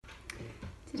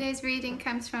Today's reading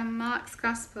comes from Mark's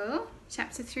Gospel,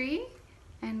 chapter 3,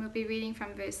 and we'll be reading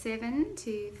from verse 7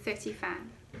 to 35.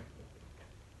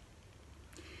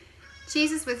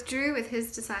 Jesus withdrew with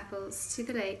his disciples to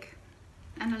the lake,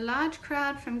 and a large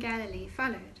crowd from Galilee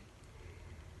followed.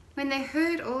 When they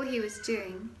heard all he was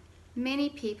doing, many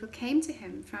people came to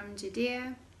him from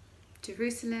Judea,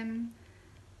 Jerusalem,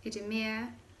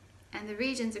 Idumea, and the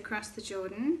regions across the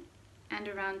Jordan, and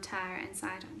around Tyre and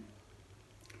Sidon.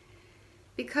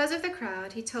 Because of the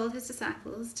crowd, he told his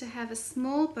disciples to have a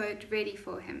small boat ready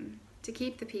for him, to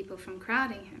keep the people from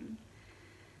crowding him.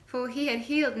 For he had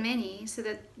healed many, so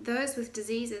that those with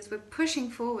diseases were pushing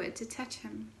forward to touch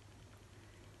him.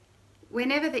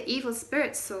 Whenever the evil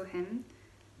spirits saw him,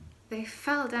 they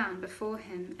fell down before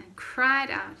him and cried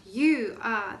out, "You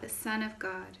are the Son of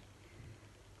God."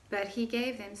 But he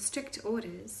gave them strict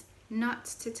orders not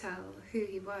to tell who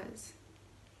he was.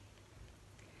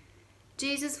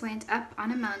 Jesus went up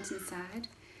on a mountainside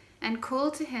and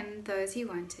called to him those he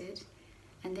wanted,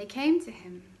 and they came to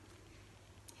him.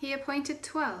 He appointed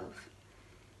 12,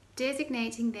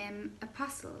 designating them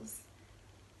apostles,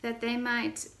 that they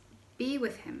might be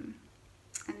with him,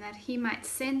 and that he might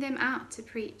send them out to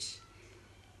preach,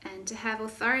 and to have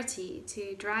authority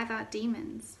to drive out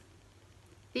demons.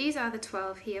 These are the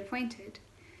 12 he appointed: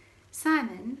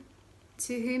 Simon,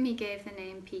 to whom he gave the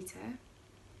name Peter,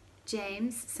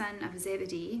 James, son of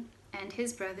Zebedee, and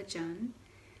his brother John.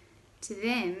 To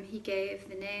them he gave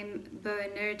the name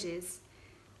Boanerges,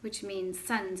 which means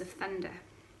sons of thunder.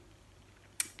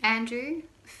 Andrew,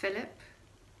 Philip,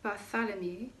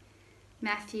 Bartholomew,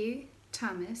 Matthew,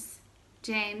 Thomas,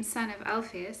 James, son of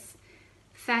Alphaeus,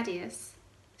 Thaddeus,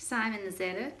 Simon the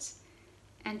Zealot,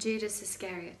 and Judas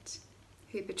Iscariot,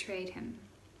 who betrayed him.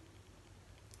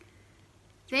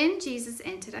 Then Jesus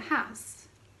entered a house,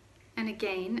 and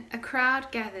again a crowd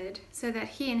gathered, so that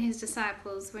he and his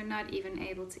disciples were not even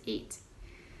able to eat.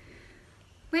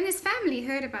 When his family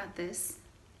heard about this,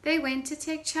 they went to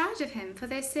take charge of him, for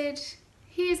they said,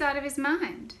 "He is out of his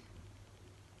mind."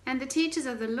 And the teachers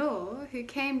of the law, who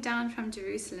came down from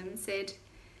Jerusalem, said,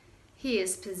 "He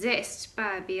is possessed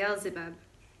by Beelzebub.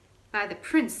 By the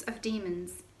prince of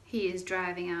demons, he is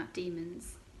driving out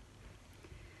demons."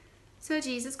 So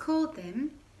Jesus called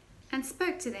them and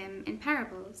spoke to them in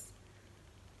parables.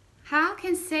 "How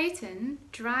can Satan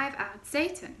drive out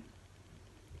Satan?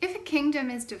 If a kingdom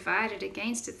is divided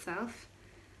against itself,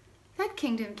 that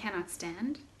kingdom cannot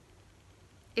stand.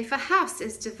 If a house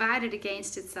is divided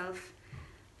against itself,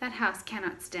 that house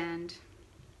cannot stand.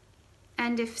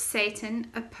 And if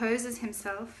Satan opposes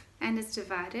himself and is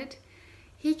divided,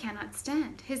 he cannot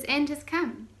stand. His end has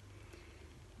come.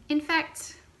 In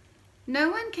fact, no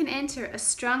one can enter a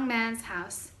strong man's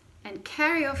house and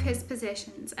carry off his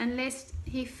possessions unless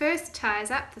he first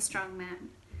ties up the strong man.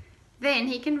 Then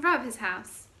he can rob his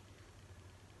house.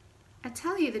 I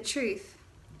tell you the truth,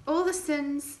 all the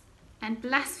sins and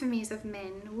blasphemies of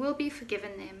men will be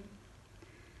forgiven them.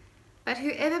 But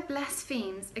whoever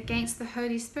blasphemes against the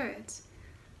Holy Spirit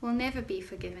will never be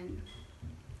forgiven.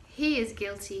 He is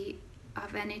guilty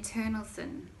of an eternal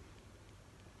sin."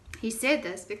 He said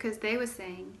this because they were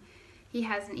saying, "He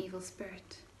has an evil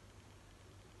spirit."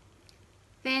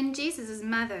 Then Jesus'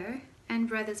 mother and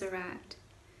brothers arrived.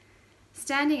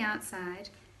 Standing outside,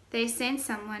 they sent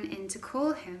someone in to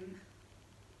call him.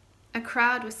 A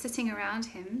crowd was sitting around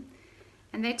him,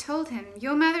 and they told him,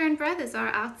 "Your mother and brothers are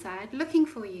outside looking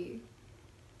for you."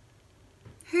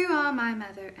 "Who are my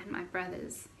mother and my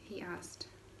brothers?" he asked.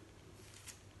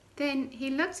 Then he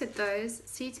looked at those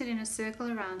seated in a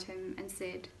circle around him and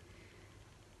said,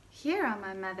 "Here are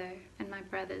my mother and my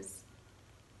brothers.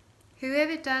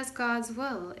 Whoever does God's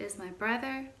will is my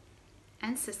brother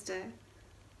and sister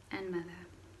and mother."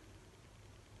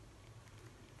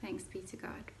 Thanks be to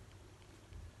God.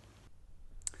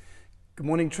 Good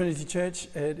morning, Trinity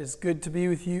Church. It is good to be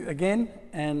with you again,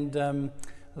 and I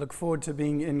look forward to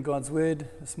being in God's Word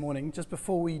this morning. Just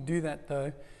before we do that,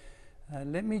 though,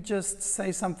 let me just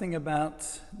say something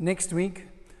about next week.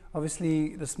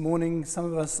 Obviously, this morning, some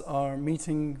of us are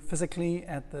meeting physically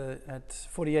at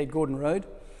 48 Gordon Road,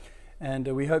 and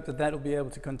we hope that will be able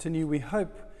to continue. We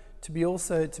hope to be able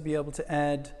to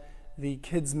add the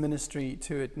kids ministry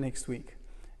to it next week.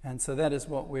 And so that is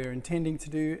what we're intending to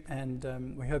do, and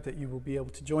we hope that you will be able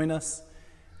to join us.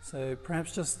 So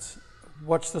perhaps just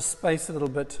watch this space a little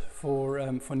bit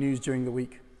for news during the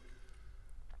week.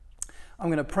 I'm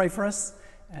going to pray for us,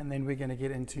 and then we're going to get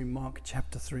into Mark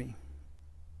chapter 3.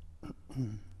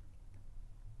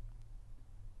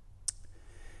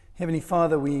 Heavenly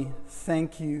Father, we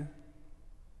thank you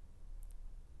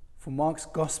for Mark's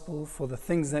gospel, for the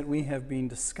things that we have been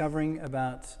discovering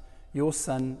about your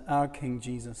Son, our King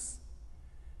Jesus.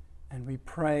 And we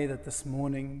pray that this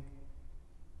morning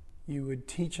you would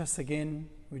teach us again.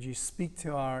 Would you speak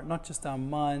to our, not just our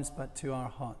minds, but to our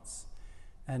hearts,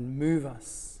 and move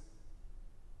us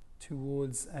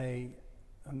towards a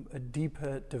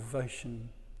deeper devotion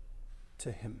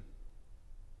to him.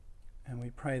 And we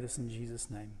pray this in Jesus'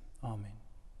 name. Amen.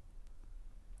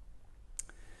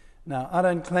 Now, I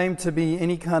don't claim to be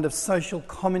any kind of social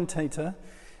commentator,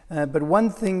 but one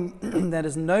thing that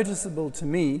is noticeable to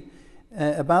me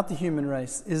about the human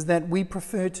race is that we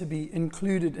prefer to be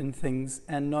included in things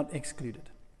and not excluded.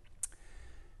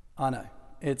 I know,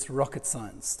 it's rocket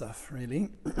science stuff, really.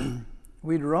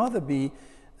 We'd rather be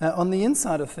on the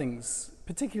inside of things,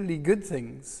 particularly good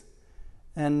things,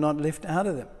 and not left out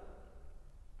of them.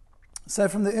 So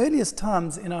from the earliest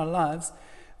times in our lives,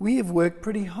 we have worked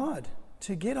pretty hard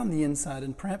to get on the inside,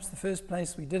 and perhaps the first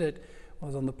place we did it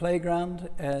was on the playground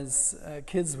as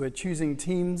kids were choosing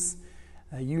teams.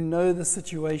 You know the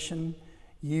situation.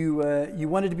 You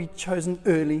wanted to be chosen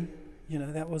early,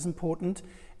 that was important,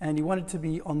 and you wanted to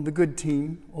be on the good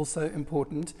team, also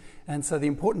important. And so the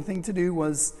important thing to do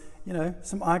was,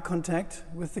 some eye contact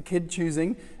with the kid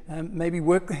choosing, maybe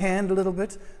work the hand a little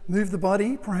bit, move the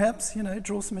body, perhaps,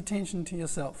 draw some attention to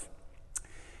yourself.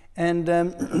 And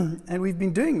we've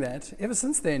been doing that ever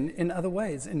since then in other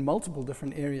ways, in multiple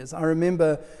different areas. I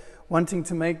remember wanting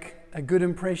to make a good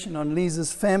impression on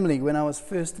Lisa's family when I was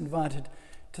first invited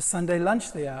to Sunday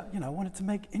lunch there. I wanted to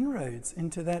make inroads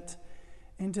into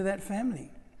that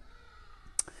family.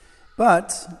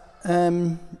 But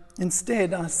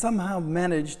instead, I somehow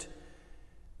managed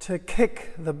to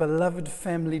kick the beloved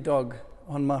family dog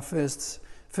on my first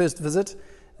visit.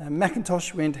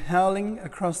 Macintosh went howling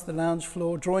across the lounge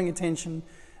floor, drawing attention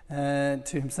to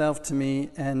himself, to me,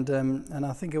 and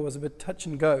I think it was a bit touch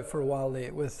and go for a while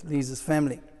there with Lisa's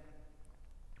family.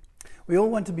 We all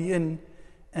want to be in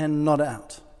and not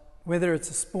out, whether it's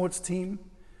a sports team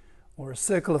or a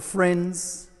circle of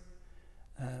friends,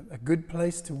 a good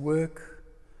place to work,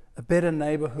 a better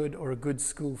neighborhood, or a good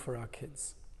school for our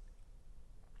kids.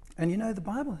 And the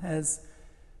Bible has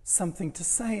something to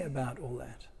say about all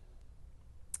that.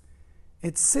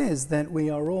 It says that we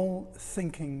are all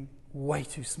thinking way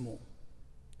too small.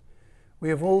 We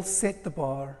have all set the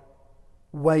bar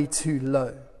way too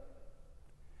low.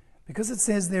 Because it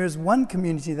says there is one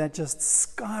community that just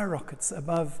skyrockets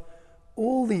above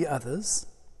all the others,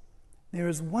 there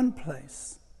is one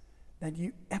place that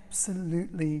you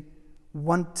absolutely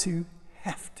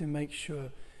have to make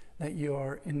sure that you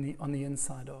are on the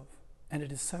inside of. And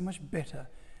it is so much better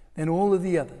than all of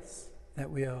the others that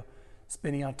we are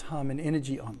spending our time and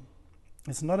energy on.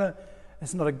 It's not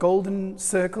a golden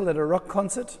circle at a rock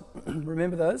concert.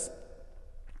 Remember those?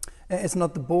 It's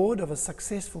not the board of a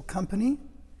successful company.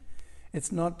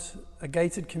 It's not a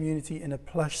gated community in a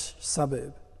plush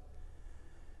suburb.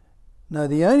 No,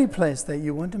 the only place that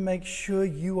you want to make sure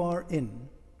you are in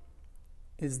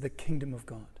is the kingdom of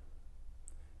God,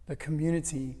 the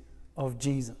community of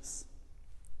Jesus.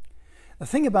 The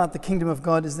thing about the kingdom of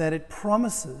God is that it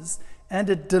promises and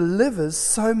it delivers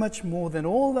so much more than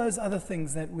all those other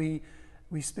things that we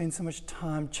spend so much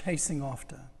time chasing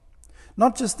after.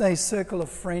 Not just a circle of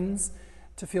friends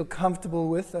to feel comfortable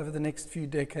with over the next few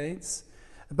decades,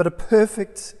 but a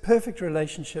perfect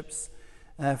relationships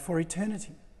for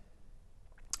eternity.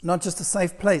 Not just a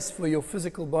safe place for your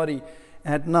physical body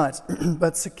at night,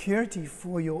 but security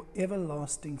for your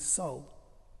everlasting soul.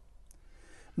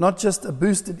 Not just a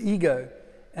boosted ego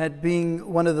at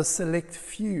being one of the select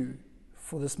few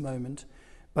for this moment,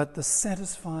 but the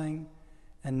satisfying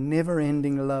and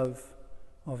never-ending love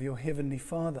of your Heavenly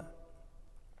Father.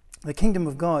 The kingdom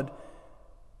of God,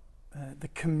 the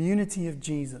community of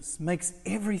Jesus, makes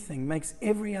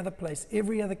every other place,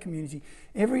 every other community,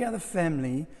 every other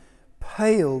family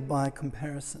pale by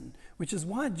comparison, which is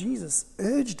why Jesus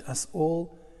urged us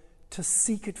all to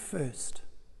seek it first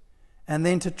and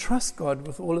then to trust God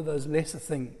with all of those lesser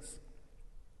things.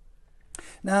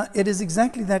 Now, it is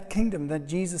exactly that kingdom that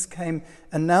Jesus came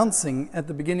announcing at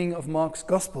the beginning of Mark's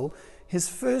Gospel. His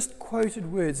first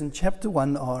quoted words in chapter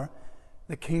 1 are,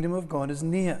 "The kingdom of God is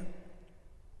near."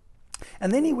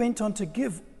 And then he went on to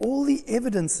give all the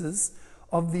evidences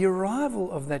of the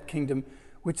arrival of that kingdom,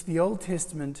 which the Old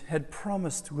Testament had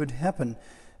promised would happen.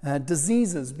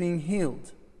 Diseases being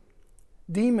healed,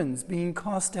 demons being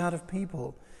cast out of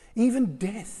people, even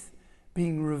death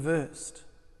being reversed.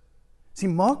 See,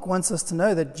 Mark wants us to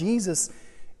know that Jesus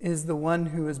is the one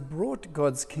who has brought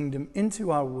God's kingdom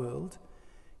into our world.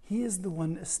 He is the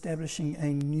one establishing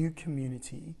a new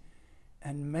community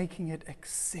and making it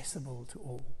accessible to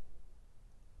all.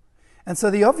 And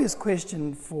so the obvious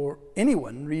question for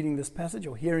anyone reading this passage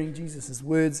or hearing Jesus'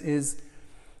 words is,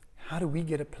 how do we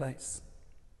get a place?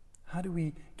 How do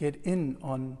we get in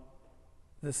on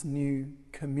this new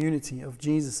community of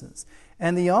Jesus's?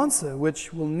 And the answer,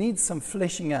 which will need some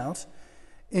fleshing out,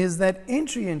 is that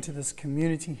entry into this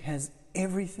community has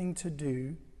everything to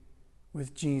do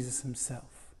with Jesus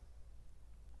himself.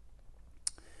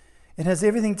 It has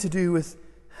everything to do with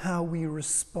how we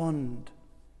respond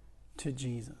to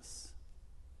Jesus.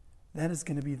 That is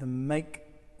going to be the make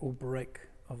or break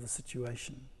of the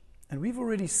situation. And we've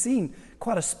already seen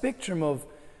quite a spectrum of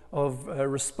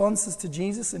responses to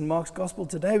Jesus in Mark's gospel.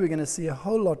 Today we're going to see a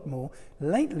whole lot more.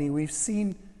 Lately we've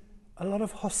seen a lot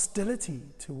of hostility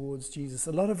towards Jesus,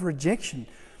 a lot of rejection.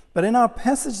 But in our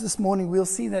passage this morning we'll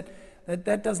see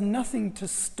that does nothing to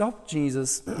stop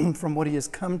Jesus from what he has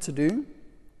come to do.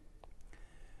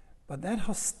 But that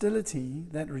hostility,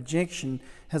 that rejection,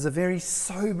 has a very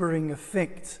sobering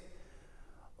effect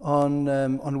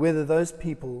on whether those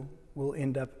people will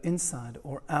end up inside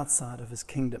or outside of his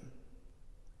kingdom.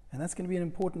 And that's going to be an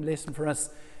important lesson for us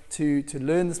to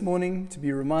learn this morning, to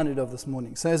be reminded of this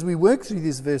morning. So as we work through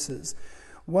these verses,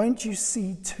 won't you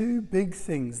see two big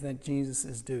things that Jesus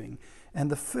is doing?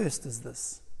 And the first is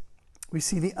this. We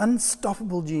see the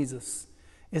unstoppable Jesus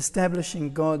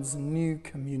establishing God's new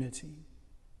community.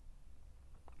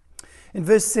 In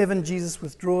verse 7, Jesus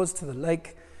withdraws to the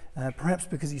lake, perhaps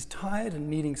because he's tired and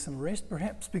needing some rest,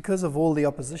 perhaps because of all the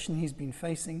opposition he's been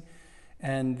facing,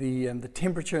 and the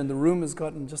temperature in the room has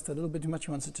gotten just a little bit too much.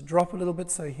 He wants it to drop a little bit,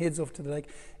 so he heads off to the lake.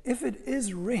 If it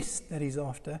is rest that he's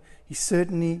after, he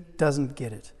certainly doesn't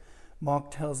get it.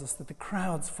 Mark tells us that the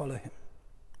crowds follow him,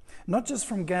 not just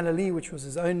from Galilee, which was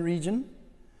his own region,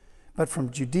 but from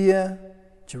Judea,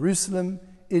 Jerusalem,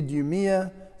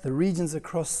 Idumea, the regions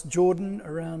across Jordan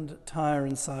around Tyre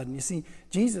and Sidon. You see,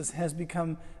 Jesus has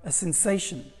become a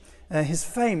sensation. His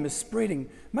fame is spreading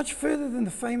much further than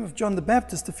the fame of John the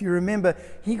Baptist. If you remember,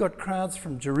 he got crowds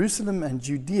from Jerusalem and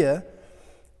Judea,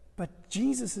 but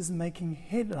Jesus is making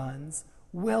headlines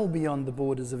well beyond the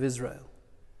borders of Israel.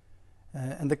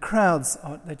 And the crowds,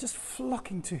 they're just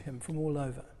flocking to him from all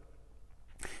over.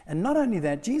 And not only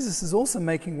that, Jesus is also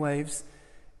making waves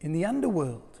in the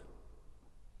underworld.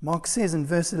 Mark says in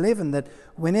verse 11 that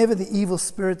whenever the evil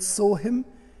spirits saw him,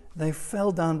 they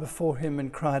fell down before him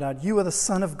and cried out, "You are the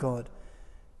Son of God."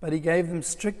 But he gave them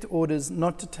strict orders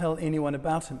not to tell anyone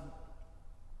about him.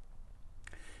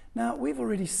 Now, we've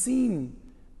already seen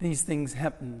these things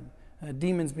happen.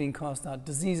 Demons being cast out,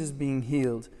 diseases being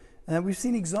healed. We've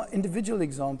seen individual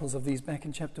examples of these back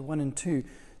in chapter 1 and 2.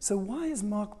 So why is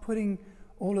Mark putting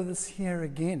all of this here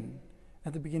again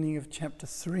at the beginning of chapter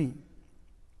 3?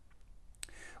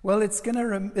 Well, it's going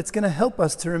to help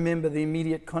us to remember the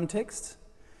immediate context.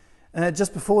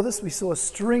 Just before this, we saw a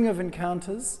string of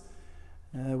encounters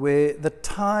where the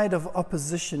tide of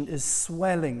opposition is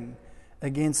swelling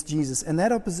against Jesus. And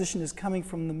that opposition is coming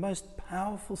from the most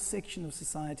powerful section of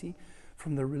society,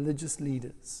 from the religious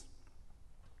leaders.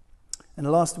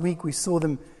 And last week, we saw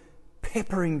them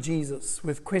peppering Jesus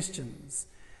with questions.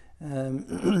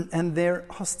 And their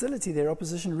hostility, their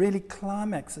opposition, really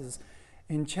climaxes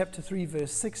in chapter 3,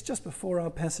 verse 6, just before our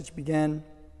passage began,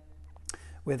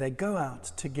 where they go out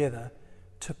together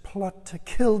to plot to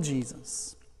kill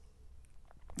Jesus.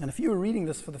 And if you were reading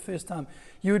this for the first time,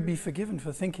 you would be forgiven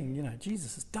for thinking,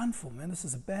 Jesus is done for, man. This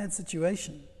is a bad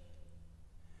situation.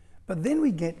 But then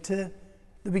we get to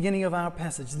the beginning of our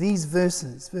passage, these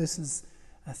verses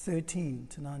 13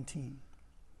 to 19.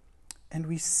 And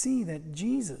we see that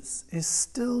Jesus is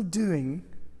still doing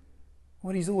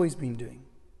what he's always been doing.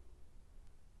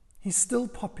 He's still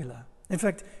popular. In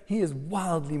fact, he is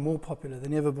wildly more popular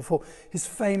than ever before. His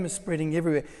fame is spreading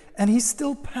everywhere. And he's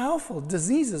still powerful.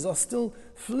 Diseases are still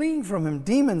fleeing from him.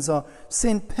 Demons are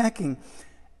sent packing.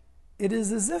 It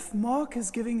is as if Mark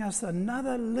is giving us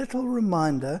another little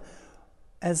reminder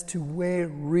as to where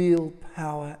real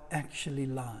power actually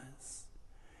lies.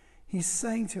 He's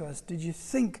saying to us, did you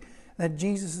think that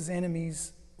Jesus'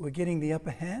 enemies were getting the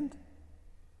upper hand?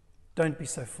 Don't be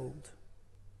so fooled.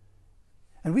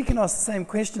 And we can ask the same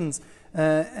questions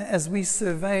as we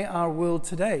survey our world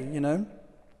today,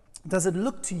 Does it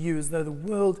look to you as though the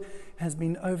world has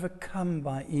been overcome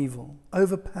by evil,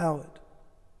 overpowered?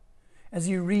 As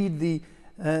you read the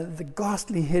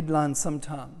ghastly headlines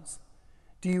sometimes,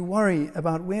 do you worry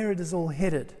about where it is all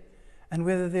headed and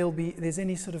whether there's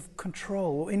any sort of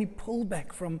control or any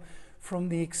pullback from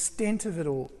the extent of it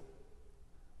all?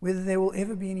 Whether there will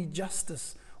ever be any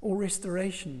justice or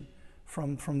restoration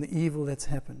from the evil that's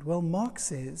happened? Well, Mark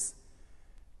says,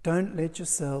 don't let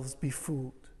yourselves be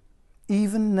fooled.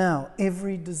 Even now,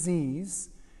 every disease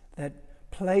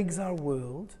that plagues our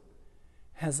world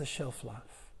has a shelf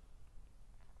life.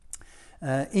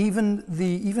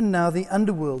 Even now, the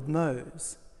underworld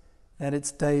knows that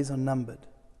its days are numbered.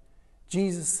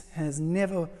 Jesus has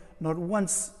never, not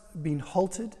once, been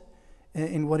halted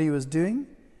in what he was doing.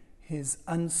 His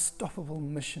unstoppable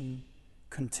mission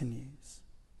continues.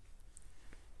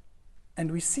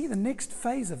 And we see the next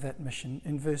phase of that mission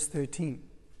in verse 13.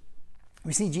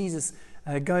 We see Jesus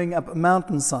going up a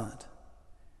mountainside.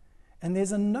 And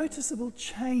there's a noticeable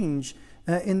change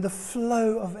in the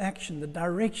flow of action, the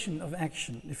direction of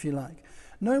action, if you like.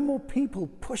 No more people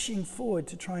pushing forward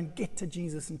to try and get to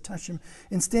Jesus and touch him.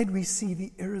 Instead, we see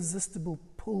the irresistible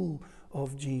pull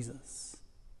of Jesus.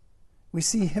 We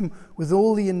see him with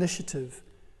all the initiative,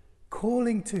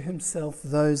 calling to himself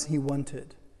those he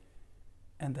wanted,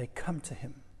 and they come to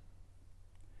him.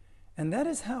 And that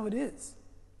is how it is.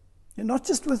 And not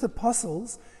just with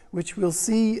apostles, which we'll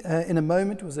see in a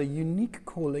moment was a unique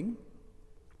calling.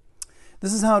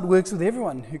 This is how it works with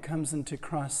everyone who comes into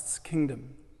Christ's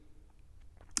kingdom.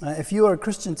 If you are a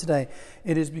Christian today,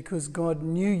 it is because God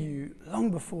knew you long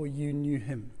before you knew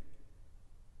him.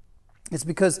 It's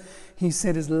because he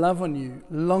set his love on you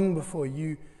long before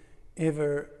you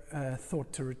ever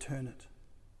thought to return it.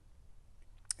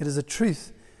 It is a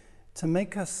truth to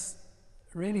make us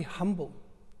really humble,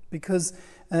 because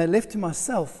left to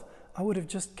myself, I would have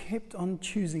just kept on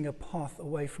choosing a path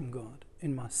away from God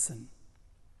in my sin.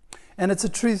 And it's a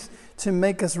truth to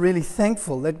make us really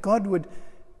thankful that God would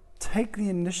take the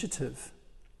initiative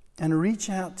and reach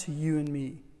out to you and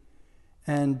me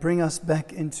and bring us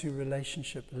back into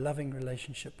relationship, loving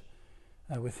relationship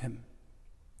with him.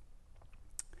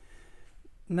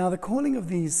 Now, the calling of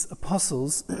these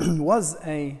apostles was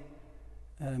a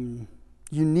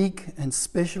unique and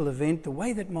special event. The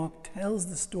way that Mark tells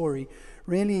the story,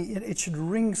 really, it should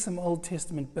ring some Old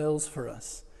Testament bells for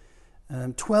us.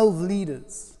 12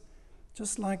 leaders,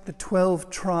 just like the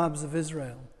 12 tribes of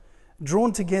Israel,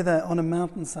 drawn together on a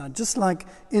mountainside, just like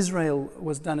Israel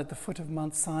was done at the foot of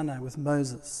Mount Sinai with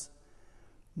Moses.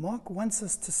 Mark wants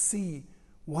us to see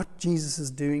what Jesus is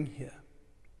doing here.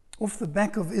 Off the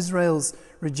back of Israel's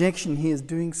rejection, he is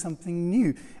doing something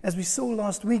new. As we saw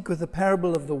last week with the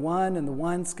parable of the wine and the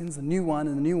wineskins, the new wine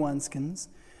and the new wineskins,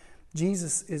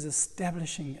 Jesus is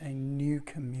establishing a new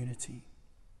community.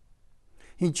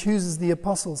 He chooses the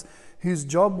apostles whose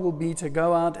job will be to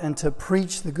go out and to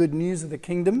preach the good news of the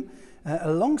kingdom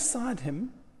alongside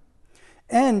him.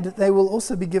 And they will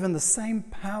also be given the same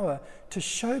power to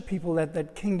show people that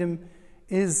that kingdom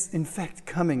is in fact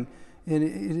coming. It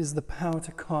is the power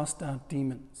to cast out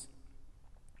demons.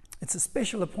 It's a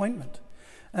special appointment,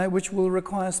 which will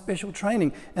require special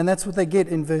training. And that's what they get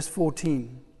in verse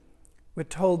 14. We're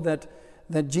told that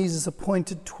Jesus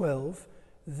appointed 12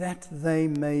 that they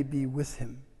may be with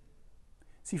him.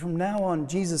 See, from now on,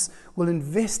 Jesus will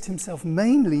invest himself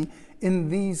mainly in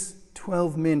these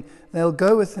 12 men. They'll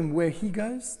go with him where he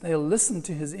goes. They'll listen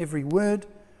to his every word.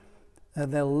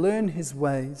 They'll learn his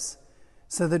ways,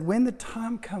 so that when the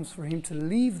time comes for him to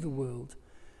leave the world,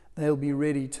 they'll be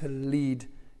ready to lead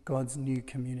God's new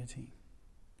community.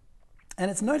 And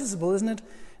it's noticeable, isn't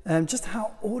it, just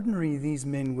how ordinary these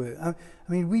men were.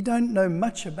 I mean, we don't know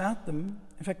much about them.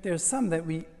 In fact, there are some that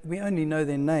we only know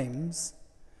their names.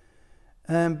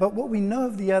 But what we know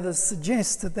of the others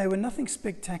suggests that they were nothing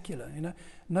spectacular.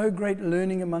 No great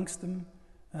learning amongst them.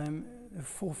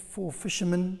 Four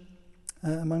fishermen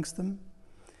amongst them.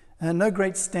 No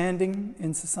great standing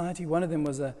in society. One of them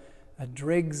was a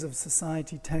dregs of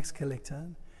society tax collector.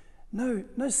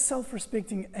 No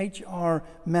self-respecting HR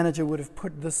manager would have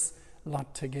put this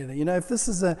lot together. If this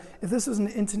was an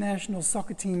international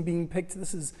soccer team being picked,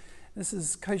 this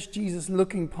is Coach Jesus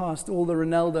looking past all the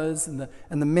Ronaldos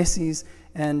and the Messis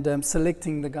and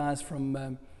selecting the guys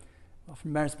from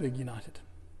Maritzburg United.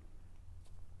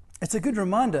 It's a good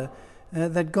reminder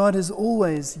that God has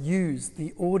always used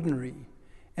the ordinary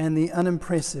and the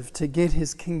unimpressive to get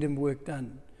his kingdom work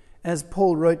done. As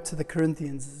Paul wrote to the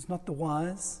Corinthians, it's not the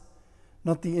wise,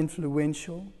 not the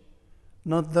influential,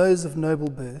 not those of noble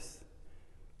birth,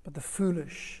 but the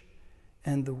foolish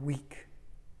and the weak.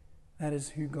 That is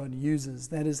who God uses.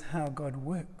 That is how God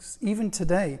works. Even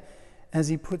today, as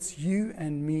he puts you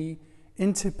and me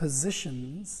into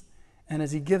positions and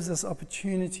as he gives us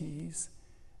opportunities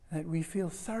that we feel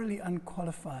thoroughly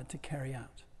unqualified to carry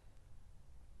out.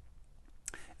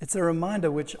 It's a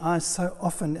reminder which I so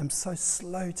often am so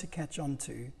slow to catch on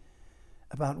to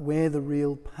about where the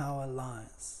real power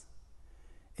lies.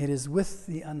 It is with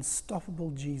the unstoppable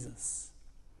Jesus,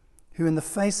 who in the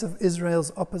face of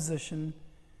Israel's opposition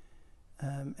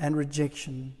and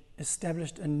rejection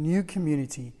established a new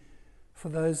community for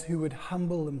those who would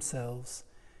humble themselves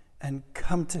and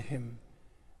come to him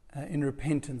in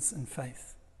repentance and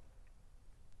faith.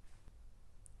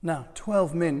 Now,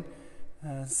 12 men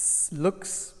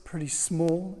looks pretty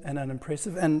small and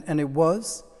unimpressive, and it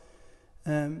was.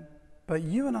 But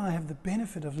you and I have the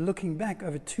benefit of looking back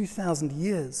over 2,000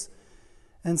 years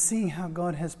and seeing how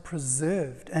God has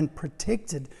preserved and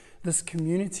protected this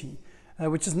community,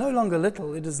 which is no longer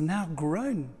little. It has now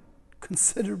grown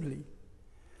considerably.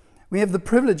 We have the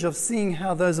privilege of seeing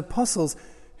how those apostles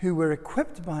who were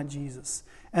equipped by Jesus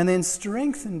and then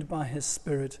strengthened by his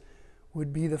Spirit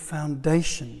would be the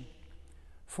foundation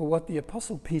for what the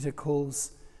Apostle Peter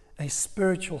calls a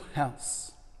spiritual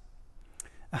house.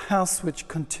 A house which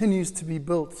continues to be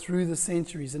built through the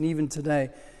centuries and even today,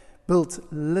 built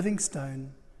living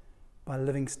stone by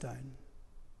living stone.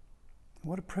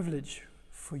 What a privilege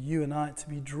for you and I to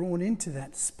be drawn into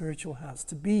that spiritual house,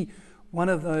 to be one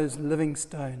of those living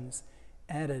stones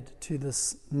added to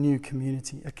this new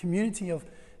community, a community of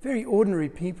very ordinary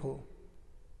people,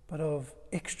 but of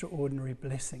extraordinary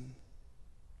blessing.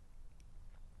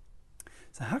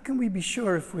 So how can we be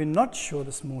sure, if we're not sure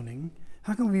this morning,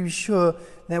 how can we be sure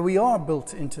that we are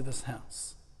built into this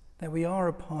house, that we are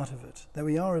a part of it, that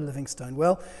we are a living stone?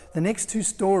 Well, the next two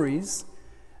stories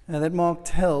that Mark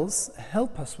tells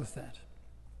help us with that.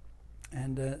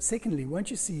 And secondly, won't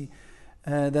you see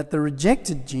that the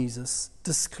rejected Jesus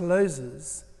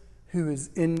discloses who is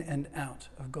in and out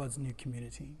of God's new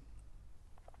community?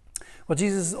 Well,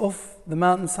 Jesus is off the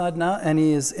mountainside now, and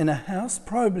he is in a house.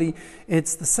 Probably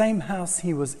it's the same house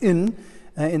he was in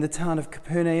the town of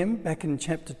Capernaum back in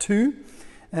chapter 2.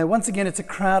 Once again, it's a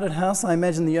crowded house. I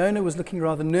imagine the owner was looking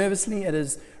rather nervously at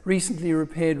his recently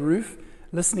repaired roof,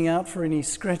 listening out for any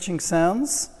scratching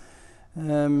sounds.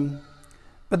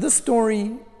 But this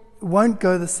story won't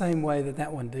go the same way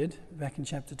that one did back in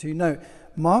chapter 2. No,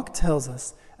 Mark tells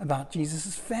us about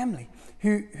Jesus' family,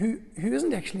 who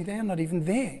isn't actually there, not even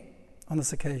there on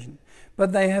this occasion.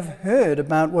 But they have heard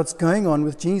about what's going on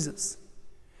with Jesus,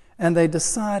 and they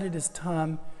decide it is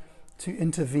time to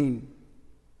intervene.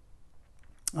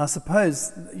 I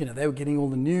suppose, they were getting all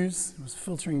the news. It was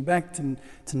filtering back to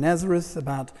Nazareth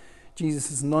about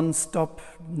Jesus' non-stop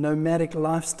nomadic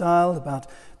lifestyle, about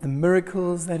the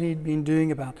miracles that he'd been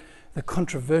doing, about the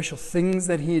controversial things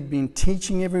that he had been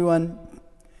teaching everyone,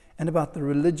 and about the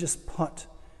religious pot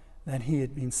that he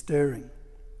had been stirring.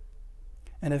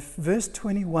 And if verse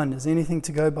 21 is anything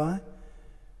to go by,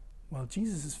 well,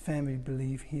 Jesus' family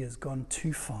believe he has gone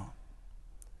too far.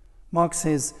 Mark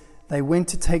says they went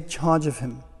to take charge of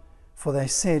him, for they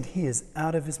said he is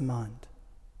out of his mind.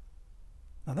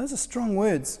 Now, those are strong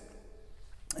words.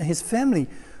 His family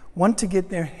want to get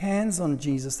their hands on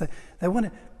Jesus. They want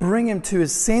to bring him to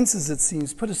his senses, it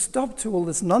seems, put a stop to all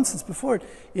this nonsense before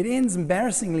it ends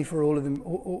embarrassingly for all of them,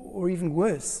 or even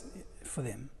worse for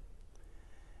them.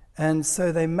 And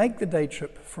so they make the day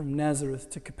trip from Nazareth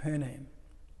to Capernaum.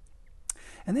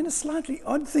 And then a slightly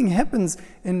odd thing happens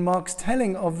in Mark's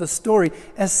telling of the story.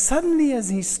 As suddenly as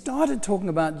he started talking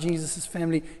about Jesus'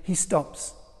 family, he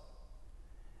stops.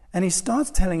 And he starts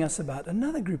telling us about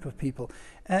another group of people.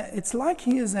 It's like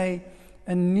he is a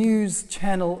news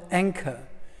channel anchor,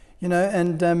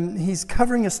 and he's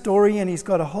covering a story, and he's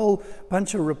got a whole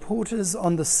bunch of reporters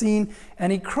on the scene,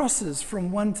 and he crosses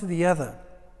from one to the other.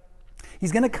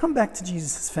 He's going to come back to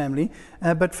Jesus' family,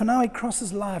 but for now he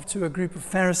crosses live to a group of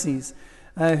Pharisees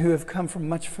who have come from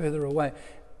much further away.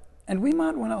 And we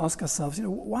might want to ask ourselves,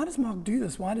 why does Mark do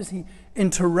this? Why does he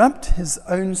interrupt his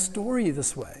own story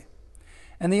this way?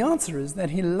 And the answer is that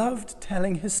he loved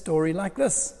telling his story like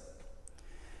this.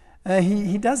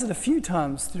 He does it a few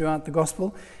times throughout the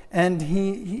gospel, and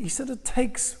he sort of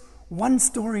takes one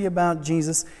story about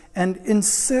Jesus and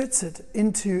inserts it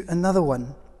into another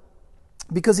one,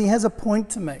 because he has a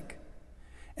point to make.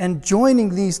 And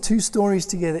joining these two stories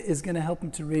together is going to help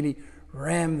him to really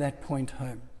ram that point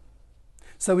home.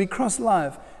 So we cross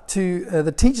live to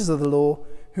the teachers of the law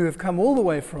who have come all the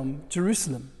way from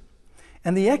Jerusalem.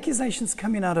 And the accusations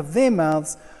coming out of their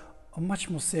mouths are much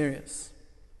more serious.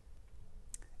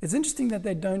 It's interesting that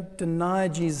they don't deny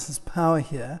Jesus' power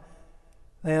here.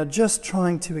 They are just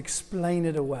trying to explain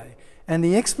it away. And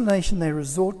the explanation they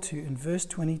resort to in verse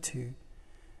 22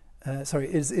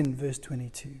 is in verse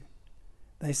 22.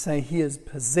 They say he is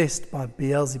possessed by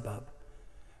Beelzebub.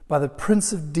 By the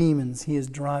prince of demons, he is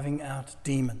driving out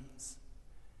demons.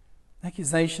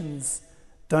 Accusations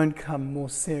don't come more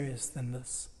serious than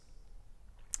this.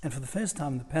 And for the first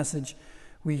time in the passage,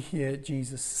 we hear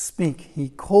Jesus speak. He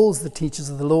calls the teachers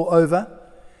of the law over,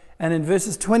 and in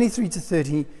verses 23 to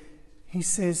 30, he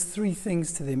says three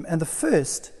things to them. And the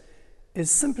first is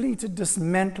simply to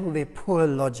dismantle their poor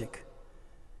logic.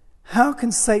 How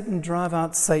can Satan drive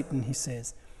out Satan, he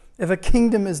says? If a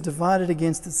kingdom is divided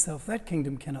against itself, that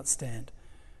kingdom cannot stand.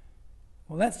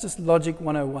 Well, that's just logic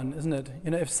 101, isn't it?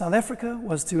 If South Africa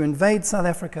was to invade South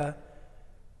Africa,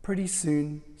 pretty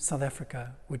soon South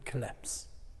Africa would collapse.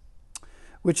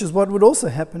 Which is what would also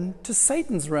happen to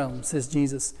Satan's realm, says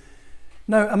Jesus.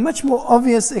 No, a much more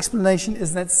obvious explanation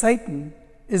is that Satan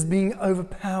is being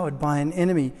overpowered by an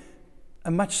enemy,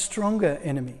 a much stronger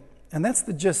enemy. And that's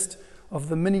the gist of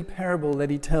the mini parable that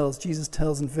Jesus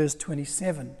tells in verse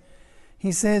 27.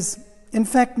 He says, in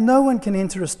fact, no one can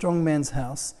enter a strong man's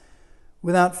house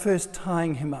without first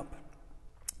tying him up.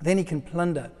 Then he can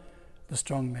plunder the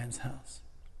strong man's house.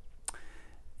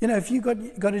 If you got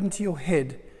it into your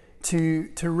head to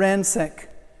ransack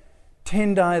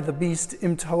Tendai the beast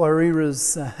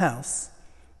Imtawarira's house,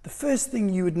 the first thing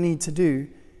you would need to do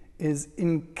is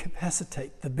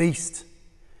incapacitate the beast.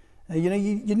 You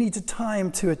need to tie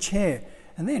him to a chair,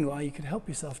 and then, you could help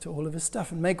yourself to all of his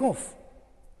stuff and make off.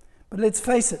 But let's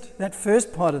face it, that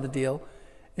first part of the deal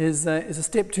is a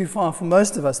step too far for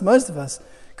most of us. Most of us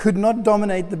could not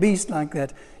dominate the beast like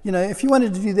that. If you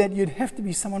wanted to do that, you'd have to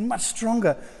be someone much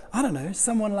stronger. I don't know,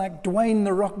 someone like Dwayne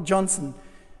 "The Rock" Johnson.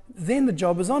 Then the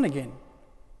job is on again.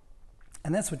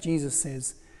 And that's what Jesus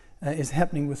says is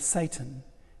happening with Satan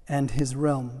and his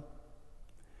realm.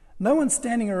 No one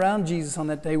standing around Jesus on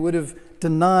that day would have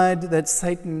denied that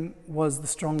Satan was the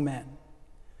strong man.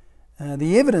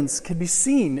 The evidence could be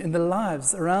seen in the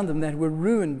lives around them that were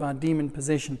ruined by demon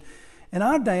possession. In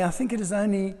our day, I think it is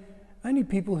only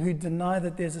people who deny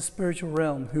that there's a spiritual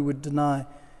realm who would deny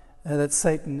that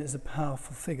Satan is a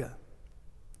powerful figure.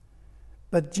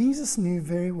 But Jesus knew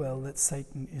very well that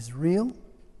Satan is real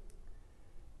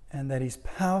and that he's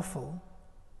powerful,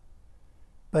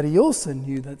 but he also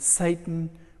knew that Satan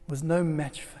was no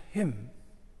match for him,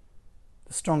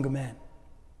 the stronger man.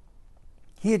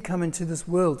 He had come into this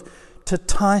world to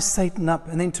tie Satan up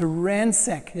and then to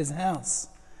ransack his house,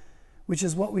 which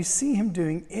is what we see him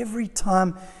doing every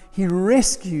time he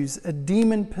rescues a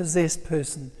demon-possessed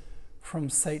person from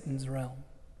Satan's realm.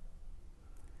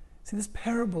 See, this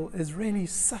parable is really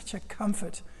such a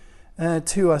comfort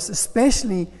to us,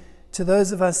 especially to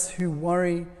those of us who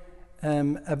worry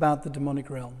about the demonic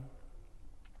realm.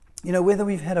 Whether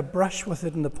we've had a brush with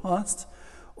it in the past,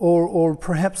 or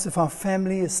perhaps if our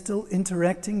family is still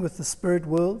interacting with the spirit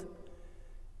world,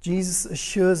 Jesus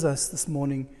assures us this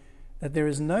morning that there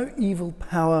is no evil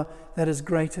power that is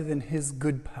greater than his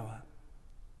good power.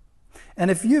 And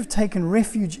if you've taken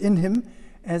refuge in him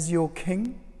as your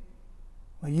king,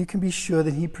 you can be sure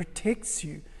that he protects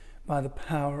you by the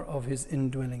power of his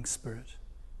indwelling spirit.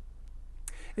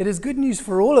 It is good news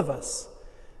for all of us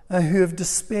who have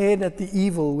despaired at the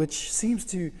evil which seems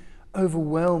to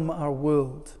overwhelm our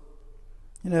world.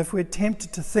 If we're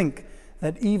tempted to think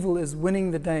that evil is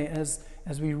winning the day as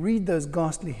we read those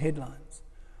ghastly headlines,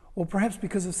 or perhaps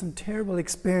because of some terrible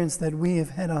experience that we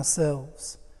have had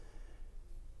ourselves,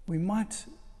 we might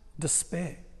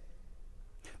despair.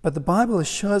 But the Bible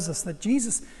assures us that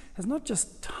Jesus has not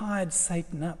just tied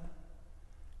Satan up.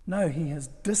 No, he has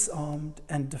disarmed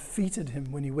and defeated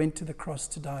him when he went to the cross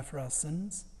to die for our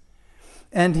sins.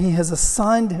 And he has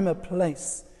assigned him a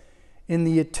place in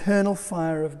the eternal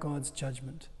fire of God's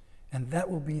judgment. And that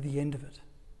will be the end of it.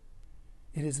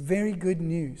 It is very good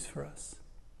news for us.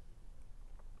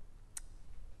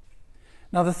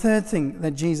 Now, the third thing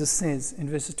that Jesus says in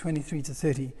verses 23 to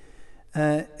 30,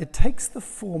 it takes the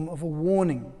form of a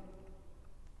warning.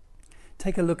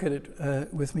 Take a look at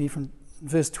it with me from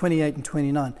verse 28 and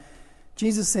 29.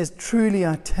 Jesus says, "Truly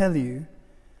I tell you,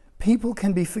 people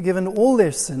can be forgiven all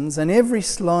their sins and every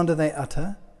slander they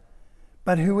utter,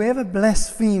 but whoever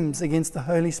blasphemes against the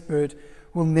Holy Spirit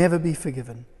will never be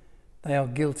forgiven. They are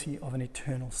guilty of an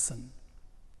eternal sin."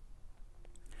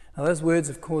 Now, those words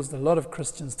have caused a lot of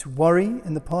Christians to worry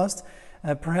in the past,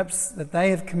 perhaps that they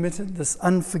have committed this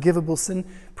unforgivable sin.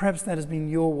 Perhaps that has been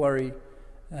your worry.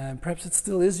 Perhaps it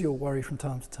still is your worry from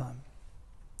time to time.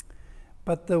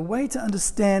 But the way to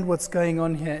understand what's going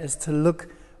on here is to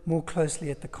look more closely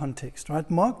at the context, right?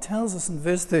 Mark tells us in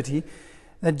verse 30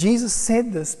 that Jesus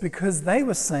said this because they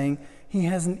were saying he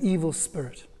has an evil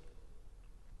spirit.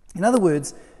 In other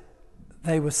words,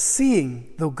 they were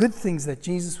seeing the good things that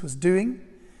Jesus was doing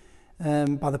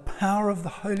by the power of the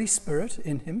Holy Spirit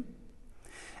in him.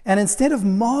 And instead of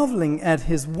marveling at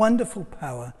his wonderful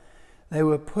power, they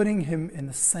were putting him in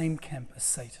the same camp as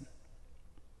Satan.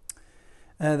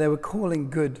 They were calling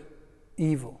good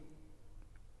evil.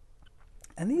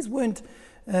 And these weren't,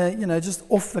 just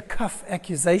off-the-cuff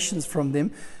accusations from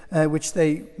them, which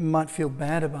they might feel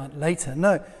bad about later.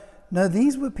 No, No,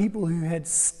 these were people who had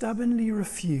stubbornly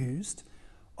refused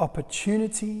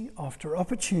opportunity after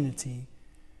opportunity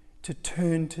to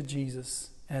turn to Jesus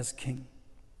as King.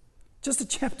 Just a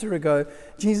chapter ago,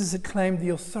 Jesus had claimed the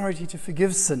authority to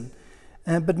forgive sin.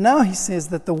 But now he says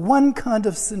that the one kind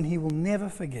of sin he will never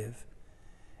forgive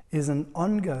is an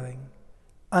ongoing,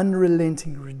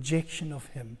 unrelenting rejection of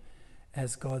him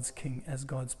as God's King, as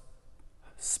God's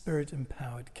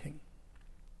Spirit-empowered King.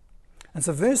 And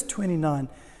so verse 29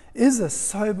 is a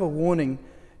sober warning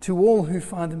to all who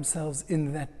find themselves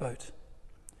in that boat.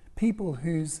 People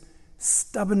whose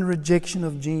stubborn rejection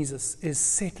of Jesus is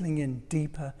settling in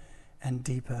deeper and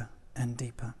deeper and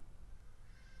deeper.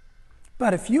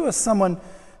 But if you are someone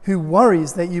who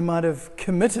worries that you might have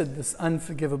committed this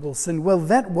unforgivable sin, well,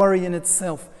 that worry in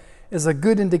itself is a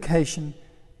good indication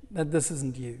that this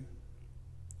isn't you.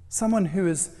 Someone who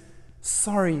is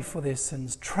sorry for their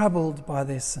sins, troubled by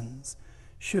their sins,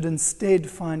 should instead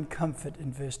find comfort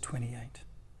in verse 28.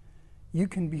 You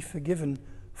can be forgiven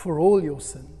for all your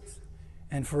sins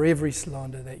and for every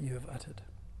slander that you have uttered.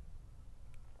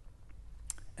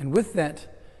 And with that,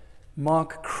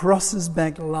 Mark crosses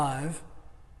back live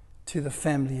to the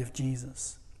family of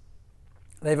Jesus.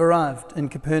 They've arrived in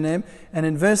Capernaum, and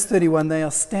in verse 31, they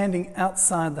are standing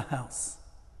outside the house.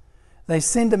 They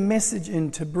send a message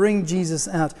in to bring Jesus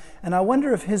out. And I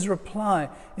wonder if his reply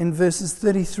in verses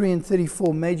 33 and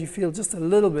 34 made you feel just a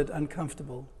little bit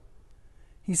uncomfortable.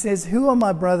 He says, who are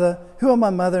my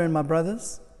mother and my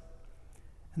brothers?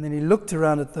 And then he looked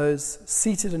around at those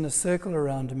seated in a circle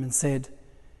around him and said,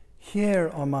 here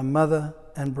are my mother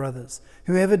and brothers.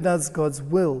 Whoever does God's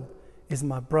will is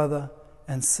my brother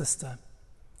and sister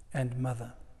and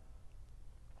mother.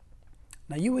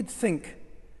 Now you would think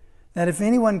that if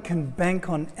anyone can bank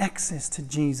on access to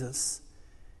Jesus,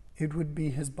 it would be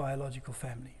his biological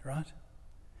family, right?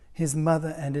 His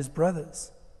mother and his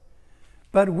brothers.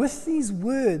 But with these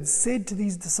words said to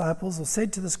these disciples, or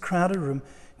said to this crowded room,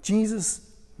 Jesus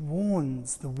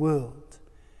warns the world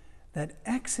that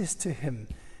access to him,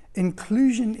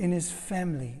 inclusion in his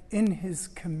family, in his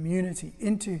community,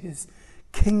 into his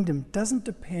kingdom, doesn't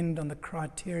depend on the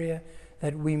criteria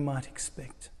that we might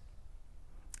expect.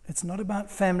 It's not about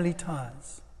family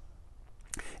ties.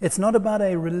 It's not about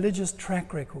a religious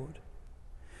track record.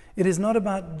 It is not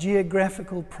about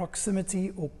geographical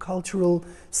proximity or cultural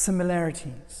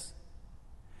similarities.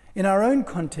 In our own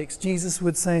context, Jesus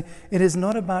would say, it is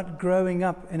not about growing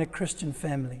up in a Christian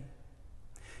family.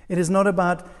 It is not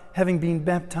about having been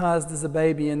baptized as a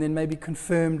baby and then maybe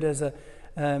confirmed as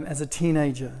a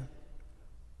teenager.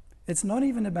 It's not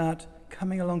even about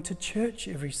coming along to church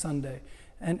every Sunday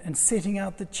and setting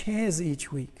out the chairs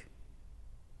each week.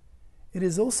 It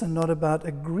is also not about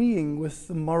agreeing with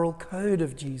the moral code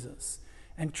of Jesus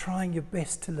and trying your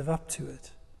best to live up to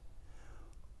it.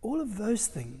 All of those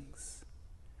things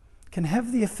can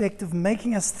have the effect of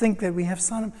making us think that we have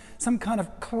some kind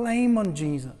of claim on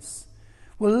Jesus.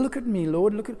 Well, look at me,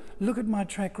 Lord. Look at my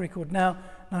track record. Now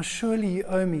surely you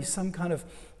owe me some kind of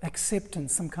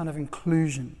acceptance, some kind of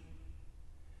inclusion.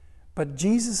 But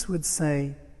Jesus would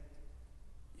say,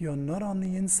 you're not on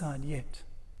the inside yet.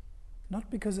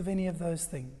 Not because of any of those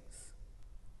things.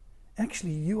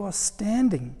 Actually, you are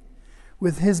standing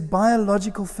with his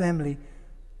biological family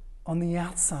on the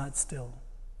outside still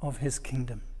of his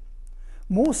kingdom.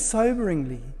 More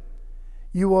soberingly,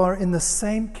 you are in the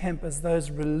same camp as those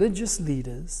religious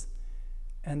leaders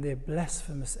and their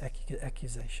blasphemous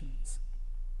accusations.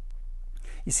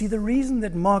 You see, the reason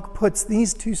that Mark puts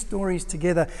these two stories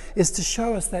together is to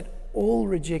show us that all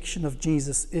rejection of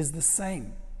Jesus is the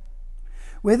same.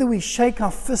 Whether we shake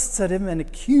our fists at him and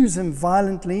accuse him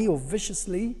violently or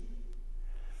viciously,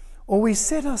 or we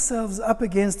set ourselves up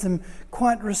against him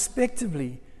quite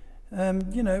respectably.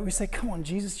 We say, come on,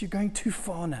 Jesus, you're going too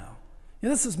far now.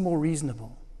 This is more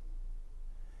reasonable.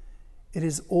 It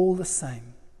is all the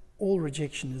same. All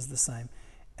rejection is the same.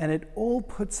 And it all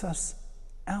puts us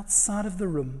outside of the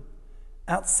room,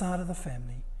 outside of the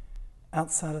family,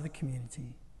 outside of the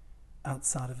community,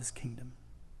 outside of his kingdom.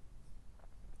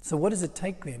 So what does it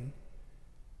take then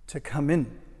to come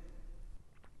in?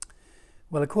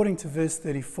 Well, according to verse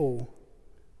 34,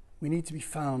 we need to be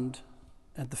found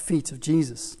at the feet of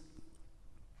Jesus,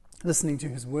 listening to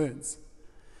his words,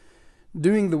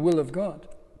 doing the will of God,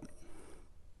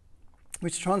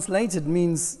 which translated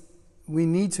means we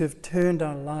need to have turned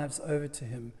our lives over to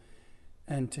him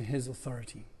and to his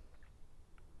authority.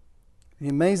 The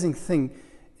amazing thing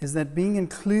is that being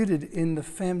included in the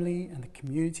family and the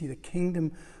community, the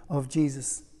kingdom of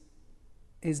Jesus,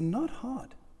 is not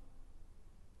hard.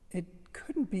 It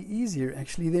couldn't be easier,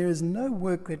 actually. There is no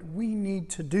work that we need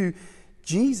to do.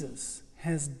 Jesus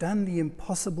has done the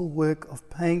impossible work of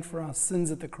paying for our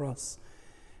sins at the cross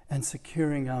and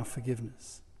securing our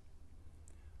forgiveness.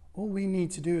 All we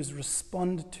need to do is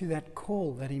respond to that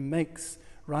call that he makes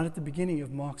right at the beginning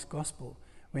of Mark's gospel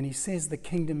when he says the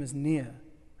kingdom is near.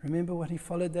 Remember what he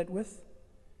followed that with?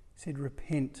 He said,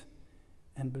 repent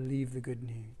and believe the good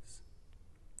news.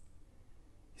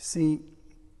 You see,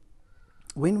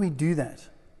 when we do that,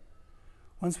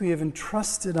 once we have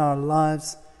entrusted our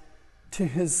lives to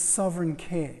his sovereign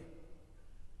care,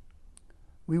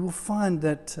 we will find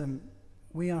that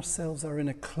we ourselves are in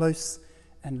a close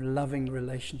and loving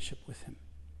relationship with him.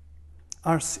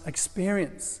 Our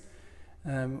experience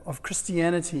of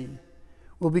Christianity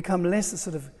will become less a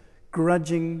sort of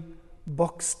grudging,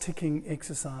 box-ticking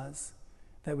exercise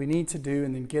that we need to do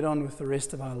and then get on with the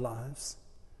rest of our lives.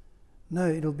 No,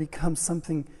 it'll become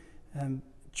something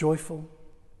joyful,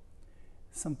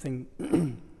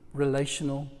 something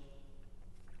relational.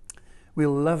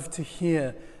 We'll love to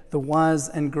hear the wise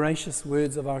and gracious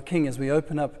words of our King as we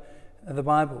open up the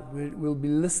Bible. We'll be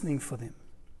listening for them.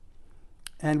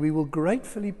 And we will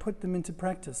gratefully put them into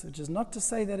practice, which is not to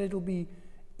say that it'll be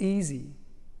easy,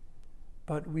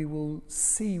 but we will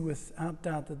see without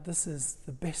doubt that this is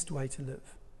the best way to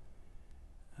live.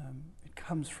 It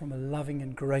comes from a loving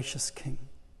and gracious King.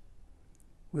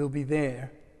 We'll be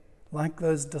there, like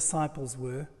those disciples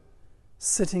were,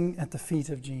 sitting at the feet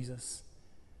of Jesus,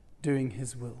 doing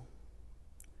his will,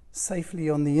 safely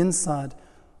on the inside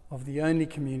of the only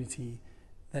community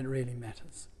that really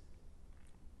matters.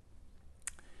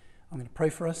 I'm going to pray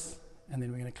for us, and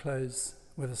then we're going to close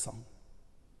with a song.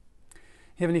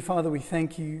 Heavenly Father, we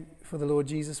thank you for the Lord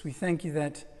Jesus. We thank you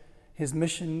that his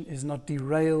mission is not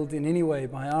derailed in any way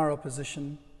by our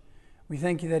opposition. We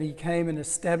thank you that he came and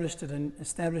established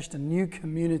a new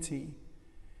community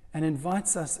and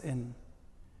invites us in.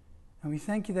 And we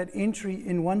thank you that entry,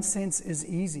 in one sense, is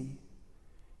easy.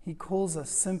 He calls us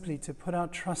simply to put our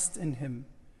trust in him,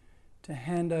 to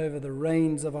hand over the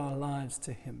reins of our lives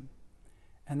to him,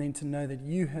 and then to know that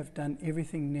you have done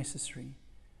everything necessary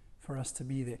for us to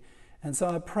be there. And so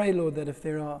I pray, Lord, that if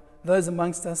there are those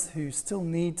amongst us who still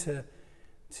need to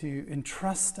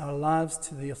entrust our lives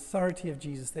to the authority of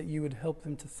Jesus, that you would help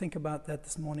them to think about that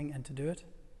this morning and to do it.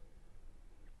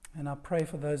 And I pray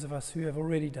for those of us who have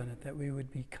already done it, that we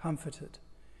would be comforted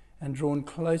and drawn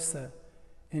closer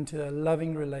into a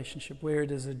loving relationship where it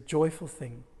is a joyful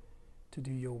thing to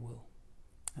do your will.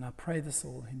 And I pray this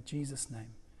all in Jesus'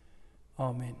 name.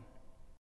 Amen.